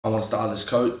I want to style this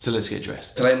coat, so let's get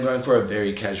dressed. Today I'm going for a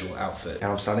very casual outfit,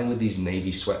 and I'm starting with these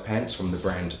navy sweatpants from the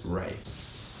brand Ray.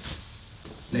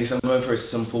 Next, I'm going for a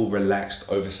simple,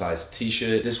 relaxed, oversized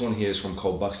t-shirt. This one here is from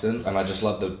Cole Buxton, and I just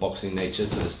love the boxy nature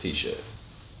to this t-shirt.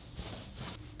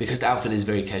 Because the outfit is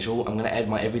very casual, I'm going to add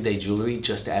my everyday jewelry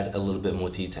just to add a little bit more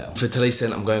detail. For today's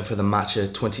scent, I'm going for the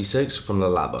Matcha 26 from La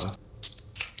Labo.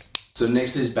 So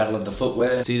next is battle of the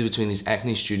footwear. It's either between these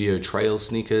Acne Studio Trail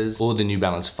sneakers or the New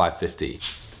Balance 550.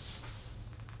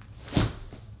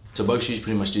 So both shoes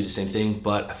pretty much do the same thing,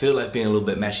 but I feel like being a little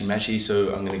bit matchy-matchy,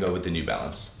 so I'm going to go with the New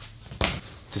Balance.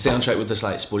 To stay on track with this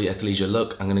like sporty athleisure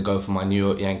look, I'm going to go for my New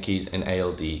York Yankees and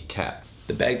ALD cap.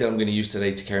 The bag that I'm going to use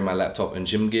today to carry my laptop and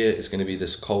gym gear is going to be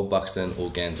this Cole Buxton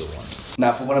organza one.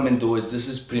 Now for when I'm indoors, this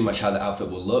is pretty much how the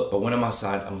outfit will look, but when I'm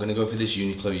outside, I'm going to go for this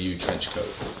Uniqlo U trench coat.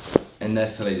 And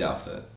that's today's outfit.